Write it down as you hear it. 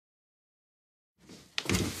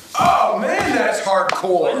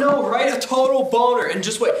hardcore. I know, right? A total boner. And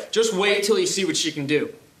just wait till you see what she can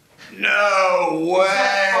do. No way. Is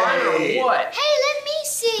that fine or what? Hey, let me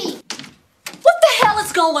see. What the hell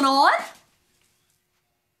is going on?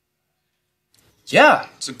 Yeah,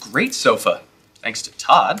 it's a great sofa. Thanks to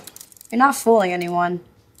Todd. You're not fooling anyone.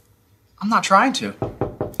 I'm not trying to.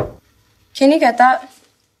 Can you get that?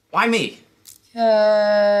 Why me?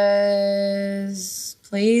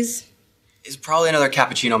 Please? It's probably another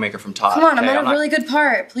cappuccino maker from Todd. Come on, okay? I'm on a really good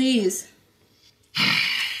part, please.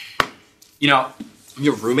 You know, I'm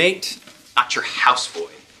your roommate, not your houseboy.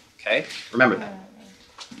 Okay? Remember that.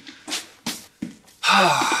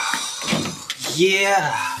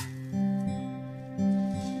 Yeah.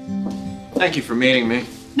 Thank you for meeting me.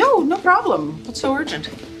 No problem. What's so urgent?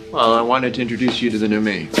 Well, I wanted to introduce you to the new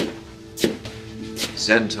me.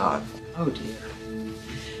 Zen Todd. Oh, dear.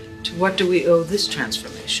 To what do we owe this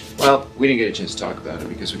transformation? Well, we didn't get a chance to talk about it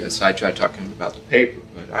because we got sidetracked talking about the paper,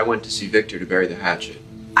 but I went to see Victor to bury the hatchet.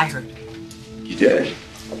 I heard. You did?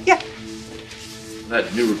 Yeah.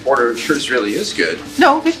 That new reporter of yours really is good.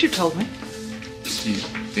 No, Victor told me. Do you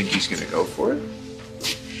think he's gonna go for it?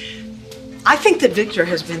 I think that Victor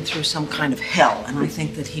has been through some kind of hell, and I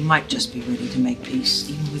think that he might just be ready to make peace,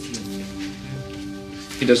 even with you.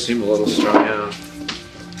 He does seem a little strung out.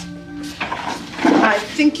 I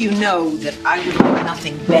think you know that I would like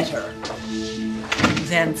nothing better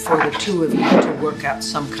than for the two of you to work out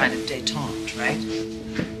some kind of détente, right?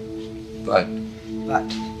 But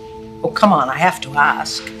Oh, come on, I have to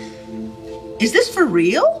ask. Is this for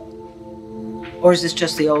real? Or is this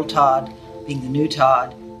just the old Todd being the new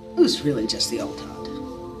Todd, who's really just the old Todd?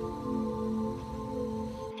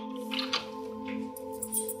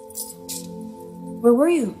 Where were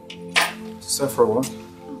you? Just out for a walk.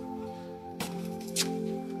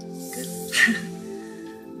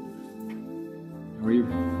 How are you?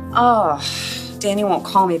 Oh, Danny won't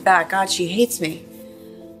call me back. God, she hates me.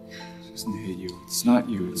 She doesn't hate you. It's not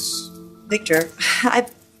you. It's Victor, I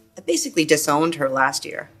basically disowned her last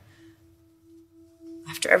year.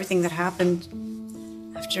 After everything that happened,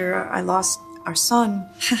 after I lost our son,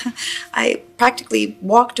 I practically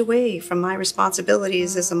walked away from my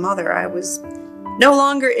responsibilities as a mother. I was no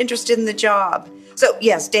longer interested in the job. So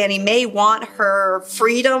yes, Danny may want her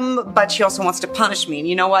freedom, but she also wants to punish me. And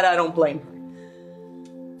you know what? I don't blame her.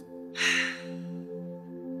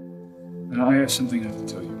 I have something I have to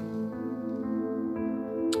tell you.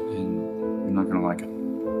 And you're not gonna like it.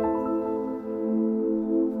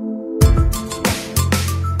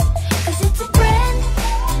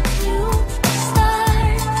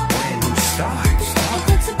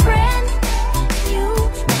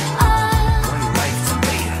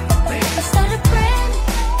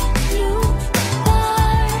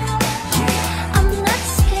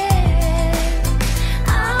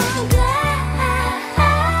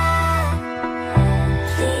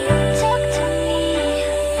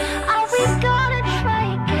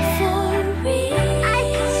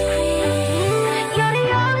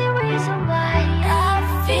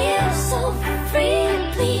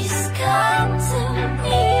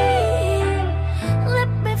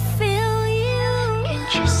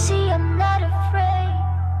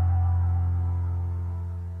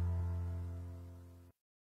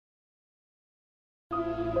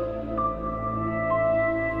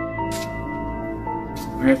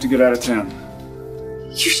 I have to get out of town.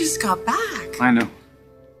 You just got back. I know.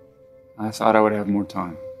 I thought I would have more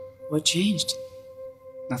time. What changed?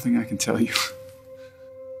 Nothing I can tell you.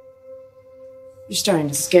 You're starting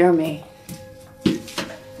to scare me.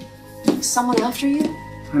 Is someone after you?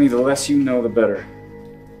 Honey, the less you know, the better.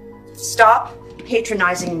 Stop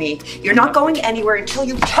patronizing me. You're not going anywhere until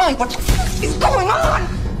you tell me what the fuck is going on!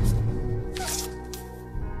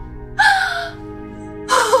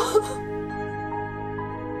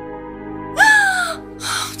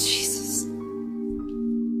 Oh, Jesus.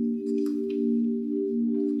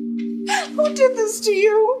 Who did this to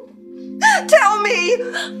you? Tell me!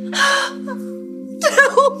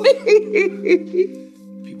 Tell me!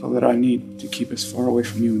 People that I need to keep as far away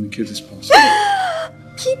from you and the kids as possible.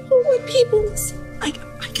 People? What people? Listen, I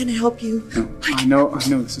can help you. No, I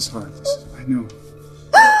know this is hard. I know.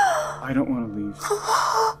 I don't want to leave.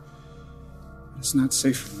 It's not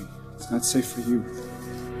safe for me. It's not safe for you.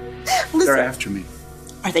 Listen, they're after me.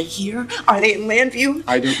 Are they here? Are they in Landview?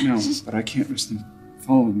 I don't know, but I can't risk them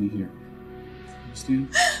following me here. Understand?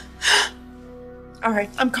 All right,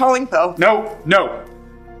 I'm calling Bo. No!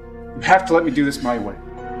 You have to let me do this my way.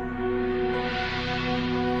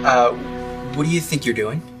 What do you think you're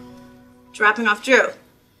doing? Dropping off Drew.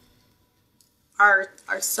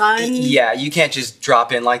 our son. Yeah, you can't just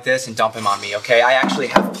drop in like this and dump him on me, okay? I actually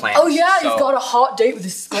have plans. Oh yeah, so... he's got a hot date with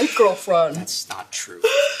his Skype girlfriend. That's not true.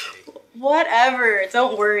 Okay. Whatever,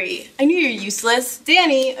 don't worry. I knew you're useless.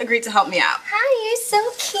 Danny agreed to help me out. Hi, you're so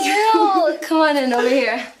cute. Come on in over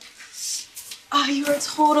here. Oh, you are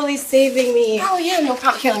totally saving me. Oh yeah, no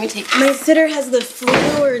problem. Here, let me take this. My sitter has the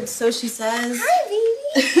flu, or so she says. Hi,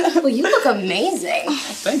 baby. Well, you look amazing.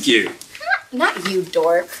 Thank you. Not you,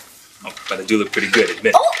 dork. Oh, but I do look pretty good,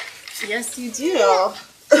 admit. Oh, yes you do.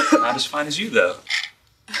 Not as fine as you, though.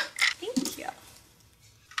 Thank you.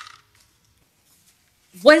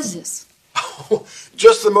 What is this?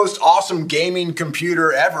 Just the most awesome gaming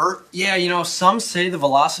computer ever. Yeah, you know, some say the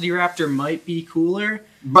Velociraptor might be cooler.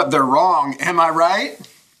 But they're wrong, am I right?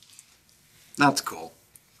 That's cool.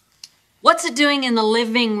 What's it doing in the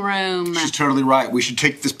living room? She's totally right. We should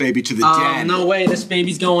take this baby to the den. No way, this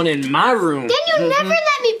baby's going in my room. Then you never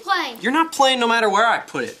let me play. You're not playing no matter where I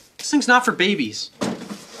put it. This thing's not for babies.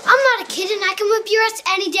 I'm not a kid and I can whip your ass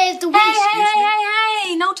any day of the week.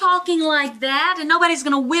 Hey, no talking like that. And nobody's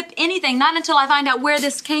gonna whip anything, not until I find out where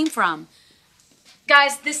this came from.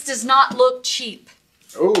 Guys, this does not look cheap.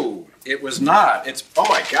 Oh, it was not. It's, oh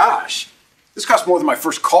my gosh. This cost more than my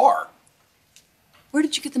first car. Where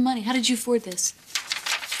did you get the money? How did you afford this?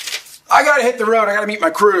 I gotta hit the road. I gotta meet my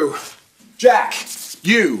crew. Jack,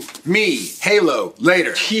 you, me, Halo,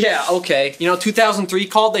 later. Yeah, okay. You know, 2003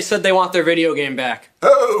 called, they said they want their video game back.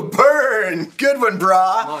 Oh, burn. Good one,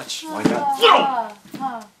 brah. Much. Why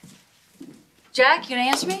not? Jack, you gonna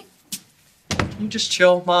answer me? You just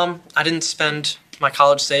chill, Mom. I didn't spend my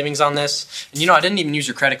college savings on this. And you know, I didn't even use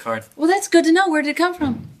your credit card. Well, that's good to know. Where did it come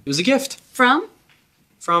from? It was a gift. From?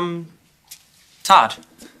 From Todd.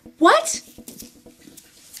 What?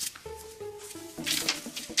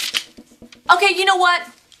 Okay, you know what?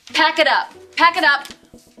 Pack it up. Pack it up.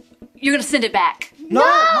 You're gonna send it back. No!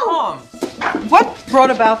 Mom! What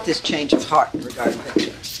brought about this change of heart regarding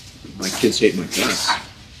Victor? My kids hate my guts.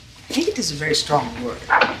 Hate is a very strong word.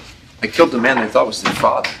 I killed the man they thought was their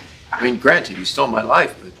father. I mean, granted, he stole my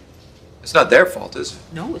life, but it's not their fault, is it?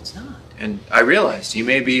 No, it's not. And I realized he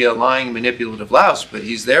may be a lying, manipulative louse, but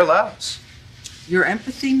he's their louse. Your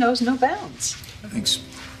empathy knows no bounds. Thanks.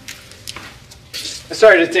 I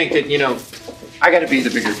started to think that, you know, I gotta be the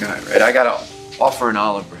bigger guy, right? I gotta offer an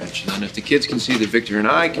olive branch, and then if the kids can see that Victor and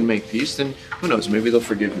I can make peace, then who knows, maybe they'll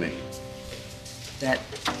forgive me. That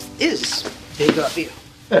is big of you.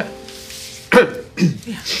 Yeah.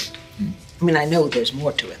 Yeah. I mean, I know there's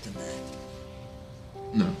more to it than that.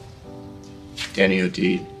 No. Danny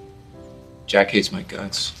OD'd. Jack hates my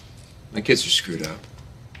guts. My kids are screwed up.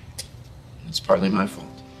 It's partly my fault.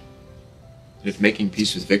 If making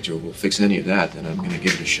peace with Victor will fix any of that, then I'm gonna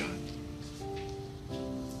give it a shot.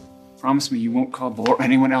 Promise me you won't call Bo or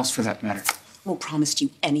anyone else for that matter. I won't promise you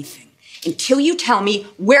anything until you tell me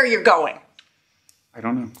where you're going. I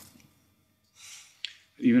don't know.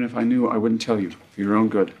 Even if I knew, I wouldn't tell you, for your own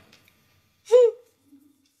good.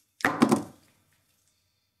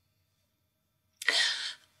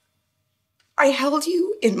 I held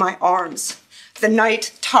you in my arms the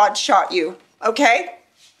night Todd shot you, okay?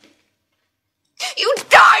 You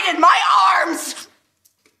died in my arms!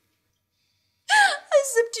 I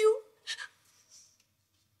zipped you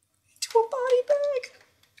into a body bag.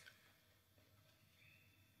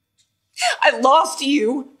 I lost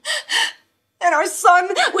you and our son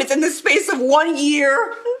within the space of 1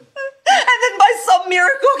 year. And then by some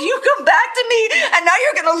miracle, you come back to me, and now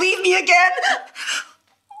you're gonna leave me again?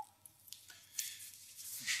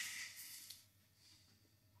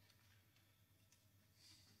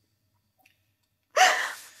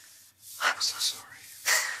 I'm so sorry.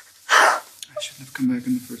 I shouldn't have come back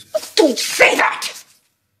in the first place. Don't say that!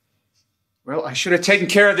 Well, I should have taken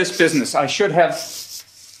care of this business. I should have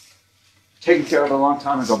taken care of it a long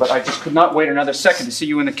time ago, but I just could not wait another second to see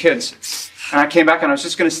you and the kids. And I came back and I was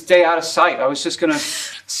just going to stay out of sight. I was just going to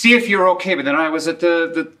see if you were okay. But then I was at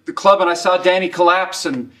the club and I saw Danny collapse,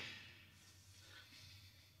 and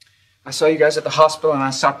I saw you guys at the hospital, and I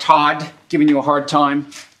saw Todd giving you a hard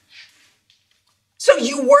time. So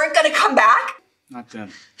you weren't gonna come back? Not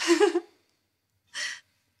then.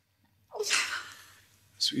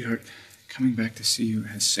 Sweetheart, coming back to see you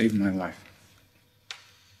has saved my life.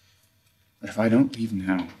 But if I don't leave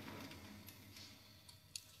now,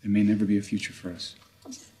 there may never be a future for us.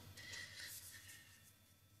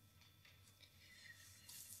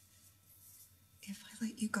 If I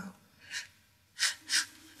let you go,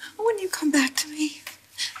 when you come back to me,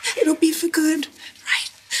 it'll be for good,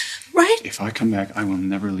 right? Right? If I come back, I will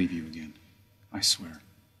never leave you again. I swear.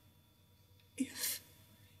 If.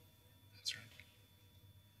 That's right.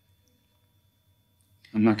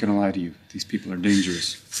 I'm not gonna lie to you. These people are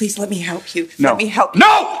dangerous. Please let me help you. No. Let me help you.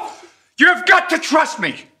 No! You've got to trust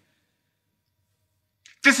me!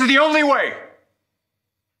 This is the only way!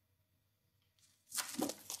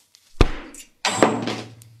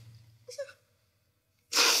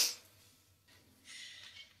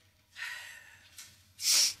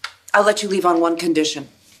 I'll let you leave on one condition.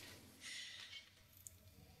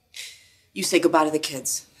 You say goodbye to the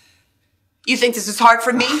kids. You think this is hard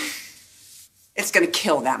for me? It's gonna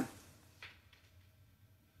kill them.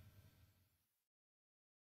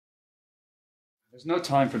 There's no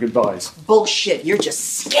time for goodbyes. Bullshit, you're just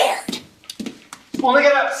scared. Only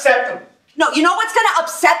gonna upset them. No, you know what's gonna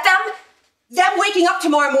upset them? Them waking up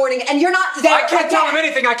tomorrow morning and you're not there. I can't tell them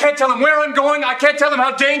anything. I can't tell them where I'm going. I can't tell them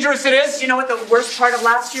how dangerous it is. You know what the worst part of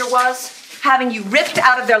last year was? Having you ripped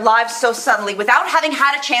out of their lives so suddenly without having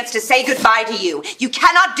had a chance to say goodbye to you. You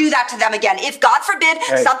cannot do that to them again. If, God forbid,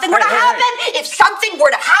 something were to happen, if something were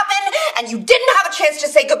to happen and you didn't have a chance to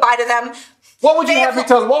say goodbye to them. What would you have me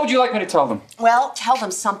tell them? What would you like me to tell them? Well, tell them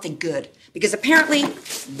something good. Because apparently,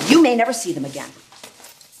 you may never see them again.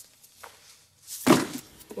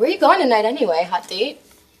 Where are you going tonight anyway? Hot date?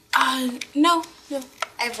 No.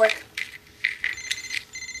 I have work.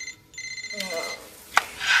 Oh,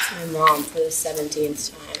 it's my mom for the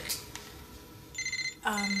 17th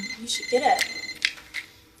time. You should get it.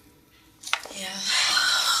 Yeah.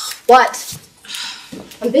 What?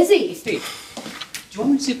 I'm busy. Hey, do you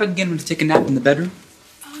want me to see if I can get him to take a nap in the bedroom?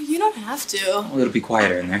 Oh, you don't have to. Well, it'll be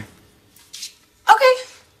quieter in there. Okay.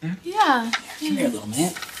 Yeah. Come here, little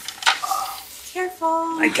man. Careful.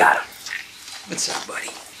 I got him. What's up, buddy?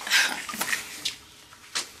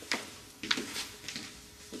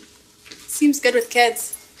 Seems good with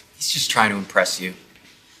kids. He's just trying to impress you.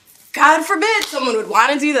 God forbid someone would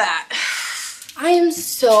want to do that. I am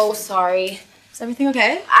so sorry. Is everything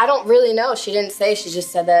okay? I don't really know. She didn't say. She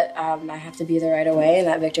just said that I have to be there right away and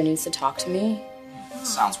that Victor needs to talk to me. That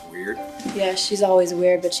sounds weird. Yeah, she's always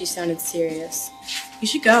weird, but she sounded serious. You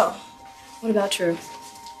should go. What about Drew?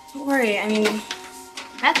 Don't worry. I mean,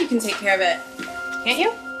 Matthew can take care of it. Can't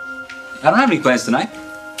you? I don't have any plans tonight.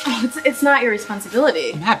 Oh, it's not your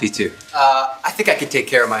responsibility. I'm happy to. I think I could take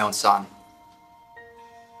care of my own son.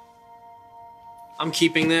 I'm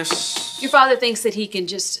keeping this. Your father thinks that he can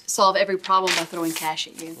just solve every problem by throwing cash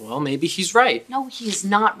at you. Well, maybe he's right. No, he is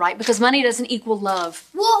not right, because money doesn't equal love.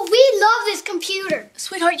 Well, we love this computer.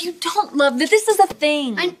 Sweetheart, you don't love that. This is a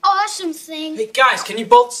thing. An awesome thing. Hey, guys, can you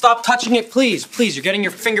both stop touching it, please? Please, you're getting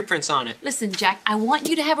your fingerprints on it. Listen, Jack, I want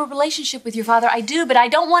you to have a relationship with your father. I do, but I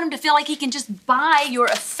don't want him to feel like he can just buy your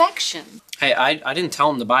affection. Hey, I didn't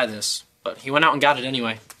tell him to buy this, but he went out and got it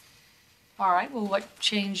anyway. All right, well, what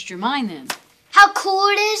changed your mind then? How cool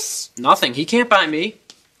it is. Nothing. He can't buy me.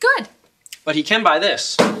 Good. But he can buy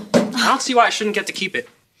this. I don't see why I shouldn't get to keep it.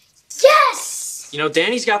 Yes! You know,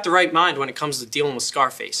 Danny's got the right mind when it comes to dealing with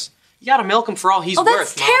Scarface. You gotta milk him for all he's worth,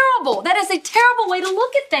 that's Mom. terrible. That is a terrible way to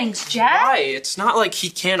look at things, Jack. Why? It's not like he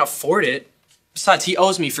can't afford it. Besides, he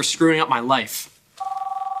owes me for screwing up my life.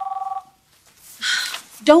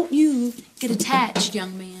 Don't you get attached,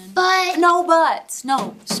 young man. But... No buts.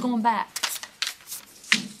 No, just going back.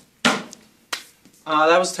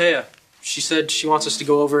 That was Taya. She said she wants us to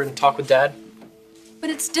go over and talk with Dad. But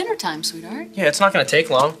it's dinner time, sweetheart. Yeah, it's not gonna take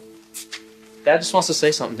long. Dad just wants to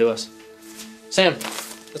say something to us. Sam,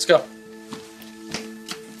 let's go.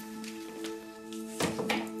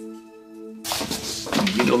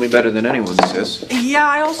 You know me better than anyone, sis. Yeah,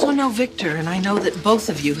 I also know Victor, and I know that both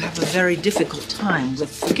of you have a very difficult time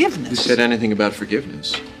with forgiveness. Who said anything about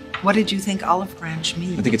forgiveness? What did you think olive branch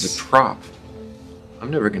means? I think it's a prop. I'm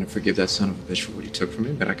never gonna forgive that son of a bitch for what he took from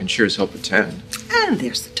me, but I can sure as hell pretend. And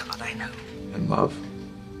there's the Todd I know. And love.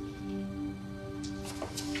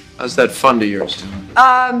 How's that fund of yours doing?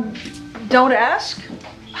 Don't ask.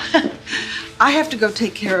 I have to go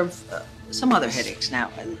take care of some other headaches now.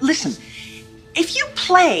 Listen, if you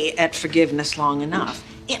play at forgiveness long enough,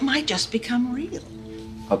 it might just become real.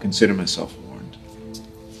 I'll consider myself warned.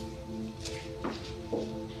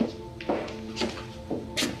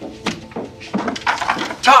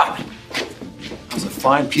 Todd! That was a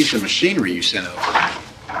fine piece of machinery you sent over.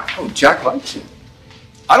 Oh, Jack likes it.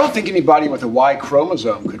 I don't think anybody with a Y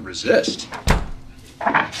chromosome could resist.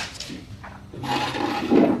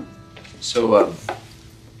 So,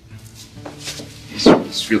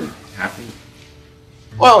 he's really happy.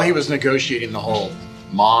 Well, he was negotiating the whole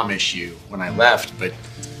mom issue when I left, but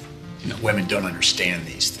you know, women don't understand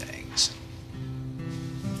these things.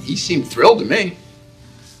 He seemed thrilled to me.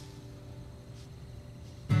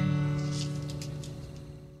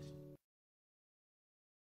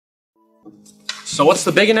 So what's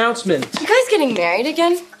the big announcement? You guys getting married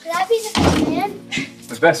again? Could I be the best man?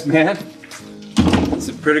 The best man? It's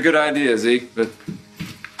a pretty good idea, Zeke, but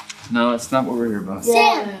no, it's not what we're here about.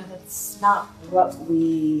 Sam! That's not what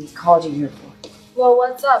we called you here for. Well,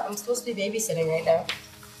 what's up? I'm supposed to be babysitting right now.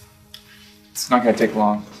 It's not gonna take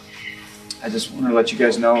long. I just want to let you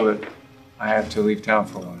guys know that I have to leave town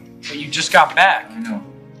for a while. But you just got back. I know.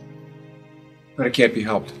 But it can't be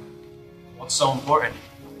helped. What's so important?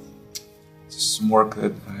 It's just some work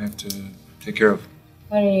that I have to take care of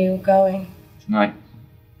When are you going? tonight.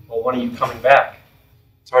 Well, when are you coming back?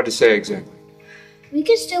 It's hard to say exactly. We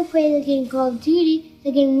could still play the game Call of Duty,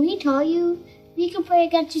 the game we taught you. We could play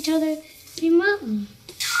against each other remotely.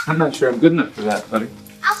 I'm not sure I'm good enough for that, buddy.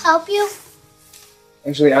 I'll help you.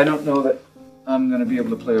 Actually, I don't know that I'm gonna be able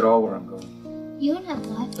to play at all where I'm going. You don't have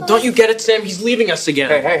Wi-Fi. But don't you get it, Sam? He's leaving us again.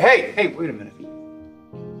 Hey, wait a minute.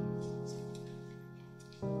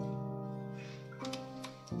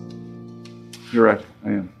 You're right,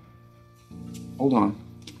 I am. Hold on.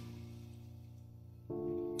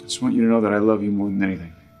 I just want you to know that I love you more than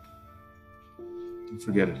anything. Don't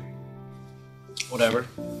forget it. Whatever.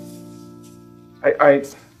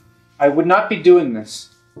 I would not be doing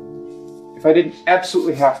this if I didn't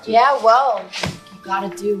absolutely have to. Yeah, well, you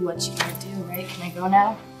gotta do what you gotta do, right? Can I go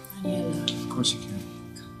now? Of course you can.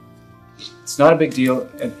 It's not a big deal.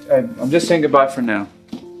 I'm just saying goodbye for now.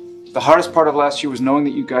 The hardest part of last year was knowing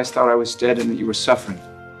that you guys thought I was dead and that you were suffering.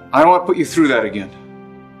 I don't want to put you through that again.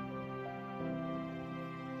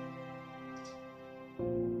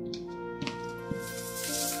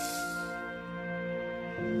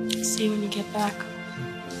 See you when you get back.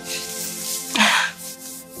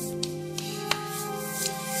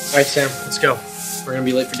 All right, Sam, let's go. We're gonna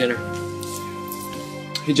be late for dinner.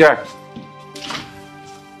 Hey, Jack. Why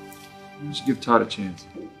don't you give Todd a chance?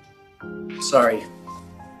 Sorry.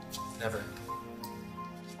 Never.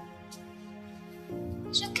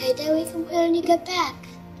 It's okay, Dad. We can play when you get back.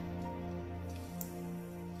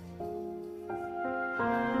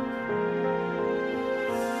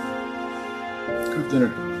 Good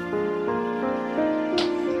dinner.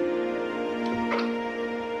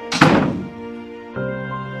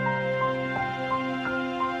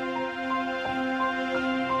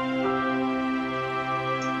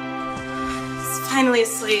 He's finally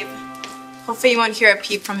asleep. Hopefully you won't hear a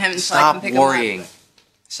peep from him until I can Stop pick him up. worrying.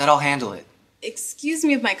 Said I'll handle it. Excuse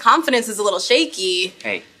me if my confidence is a little shaky.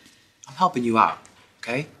 Hey, I'm helping you out,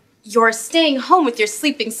 okay? You're staying home with your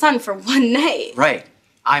sleeping son for one night. Right.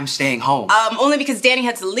 I'm staying home. Only because Danny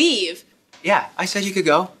had to leave. Yeah, I said you could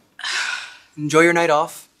go. Enjoy your night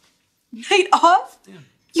off. Night off? Yeah.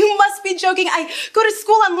 You must be joking. I go to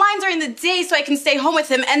school online during the day so I can stay home with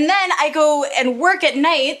him, and then I go and work at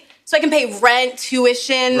night so I can pay rent,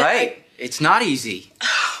 tuition. Right. It's not easy.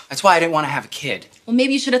 That's why I didn't want to have a kid. Well,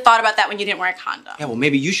 maybe you should have thought about that when you didn't wear a condom. Yeah, well,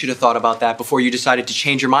 maybe you should have thought about that before you decided to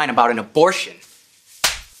change your mind about an abortion.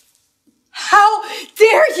 How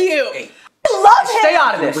dare you? Hey, I love him. stay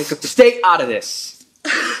out of this. Stay out of this.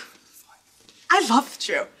 I loved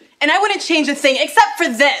you. And I wouldn't change a thing except for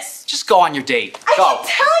this. Just go on your date. I Go.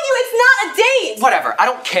 keep telling you it's not a date. Whatever. I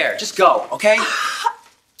don't care. Just go, okay?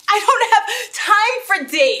 I don't have time for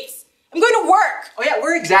dates. I'm going to work. Oh, yeah.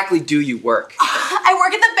 Where exactly do you work? I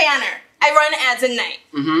work at the Banner. I run ads at night.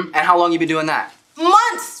 Mm-hmm. And how long you been doing that?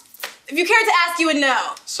 Months. If you cared to ask, you would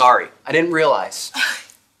know. Sorry. I didn't realize.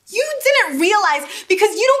 You didn't realize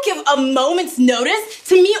because you don't give a moment's notice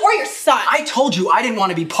to me or your son. I told you I didn't want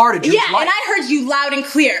to be part of Drew's life. Yeah, and I heard you loud and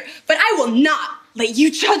clear. But I will not let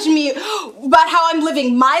you judge me about how I'm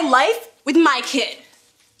living my life with my kid.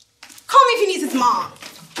 Call me if he needs his mom.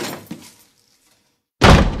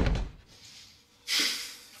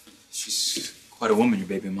 She's quite a woman, your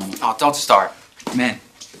baby mama. Oh, don't start. Man,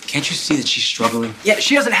 can't you see that she's struggling? Yeah,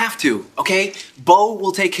 she doesn't have to, okay? Bo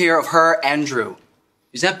will take care of her and Drew.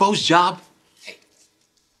 Is that Bo's job? Hey,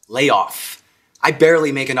 lay off. I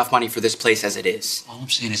barely make enough money for this place as it is. All I'm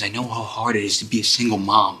saying is I know how hard it is to be a single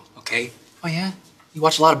mom, okay? Oh, yeah? You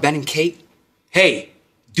watch a lot of Ben and Kate? Hey,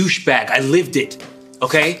 douchebag, I lived it,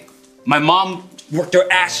 okay? My mom worked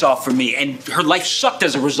her ass off for me, and her life sucked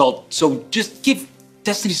as a result, so just give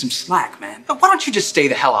Destiny some slack, man. Why don't you just stay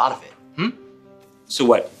the hell out of it? So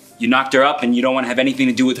what, you knocked her up and you don't want to have anything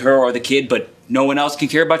to do with her or the kid, but no one else can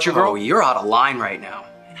care about your girl? Oh, you're out of line right now.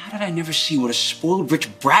 And how did I never see what a spoiled rich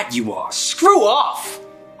brat you are? Screw off!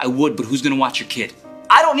 I would, but who's gonna watch your kid?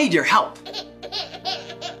 I don't need your help. But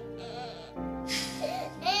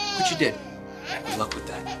you did. Good luck with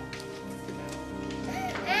that.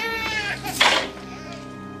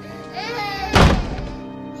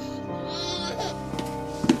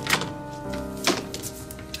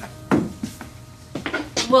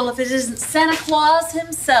 Well, if it isn't Santa Claus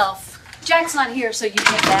himself. Jack's not here, so you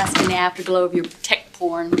can't bask in the afterglow of your tech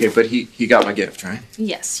porn. Okay, but he got my gift, right?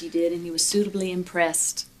 Yes, you did, and he was suitably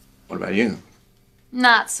impressed. What about you?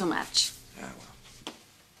 Not so much. Yeah, well,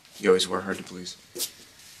 you always were hard to please.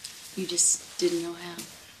 You just didn't know how.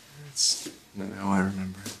 That's not how I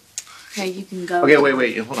remember. Okay, you can go. Okay,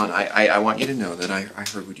 wait, hold on. I want you to know that I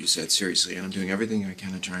heard what you said, seriously, and I'm doing everything I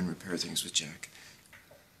can to try and repair things with Jack.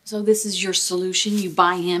 So this is your solution? You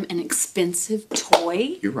buy him an expensive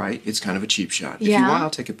toy? You're right. It's kind of a cheap shot. If Yeah. you want, I'll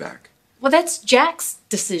take it back. Well, that's Jack's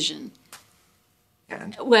decision.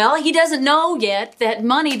 And? Well, he doesn't know yet that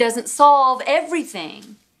money doesn't solve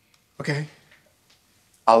everything. Okay.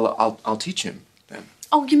 I'll teach him then.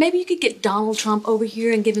 Oh, maybe you could get Donald Trump over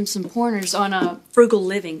here and give him some pointers on a frugal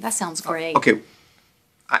living. That sounds great. Okay.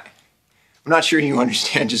 I'm not sure you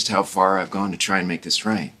understand just how far I've gone to try and make this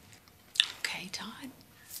right. Okay, Todd.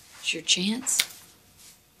 It's your chance.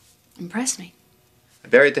 Impress me. I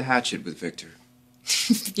buried the hatchet with Victor.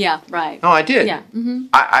 Yeah, right. No, I did. Yeah. Mm-hmm.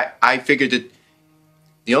 I figured that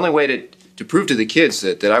the only way to prove to the kids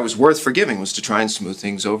that I was worth forgiving was to try and smooth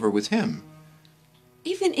things over with him.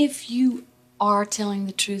 Even if you are telling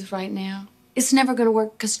the truth right now, it's never going to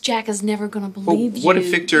work because Jack is never going to believe you. What if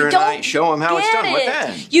Victor and I show him how it's done? What Get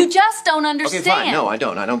then? it. You just don't understand. Okay, fine. No, I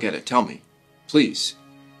don't. I don't get it. Tell me. Please.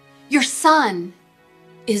 Your son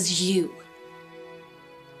is you.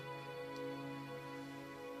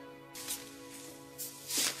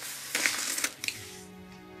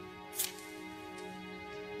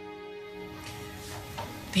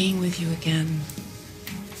 Being with you again,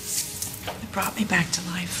 it brought me back to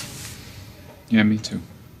life. Yeah, me too.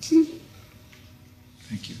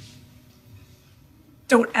 Thank you.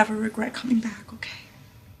 Don't ever regret coming back, okay?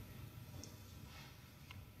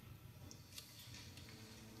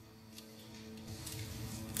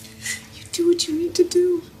 You do what you need to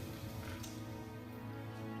do.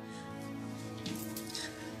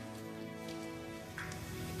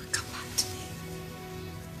 But come back to me.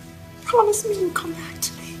 Promise me you'll come back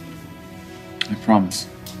to me. I promise.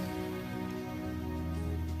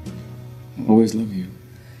 I'll always love you.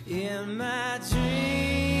 In my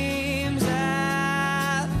dreams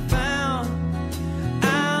I found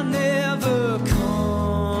I'll never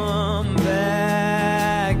come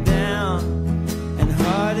back down and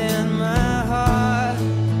harden my heart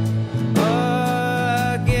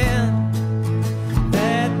again.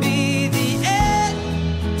 That'd be the end,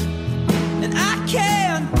 and I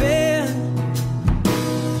can't bear.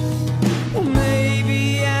 Well,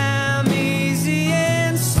 maybe I'm easy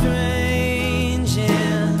and strange,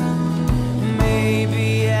 and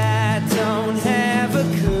maybe I don't have a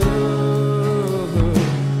clue.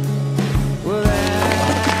 Well, I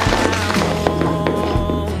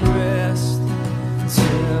won't rest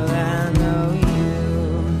till I know you.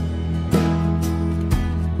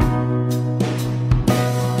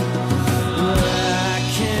 I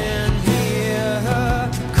can hear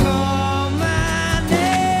her call my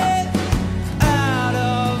name out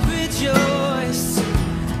of rejoice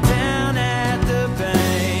down at the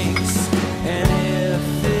banks. And if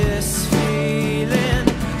this feeling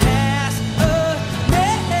has a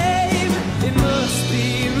name, it must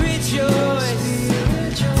be rejoice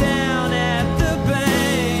down at the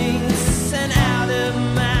banks and out of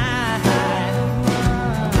my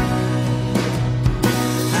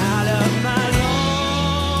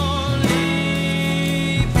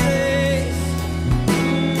lonely place.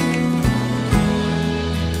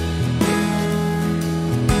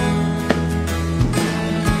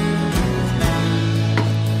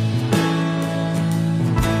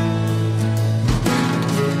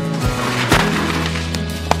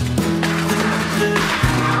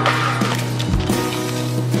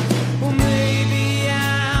 Well, maybe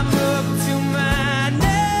I'm up to my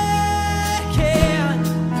neck, and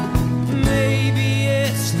maybe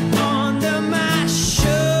it's under my shirt.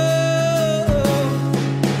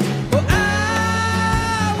 Well, I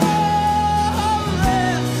won't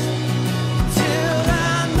rest till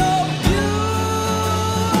I know you.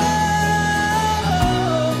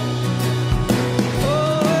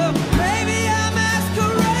 Oh, maybe I'm as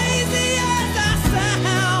crazy as I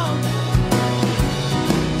sound.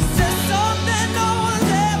 Said something no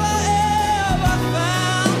one's ever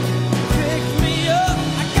found. Pick me up,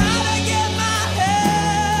 I gotta get my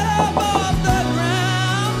head up off the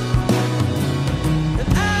ground. And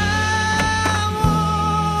I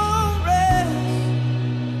won't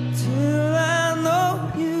rest till I know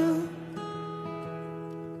you.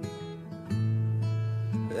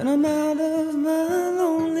 And I'm out.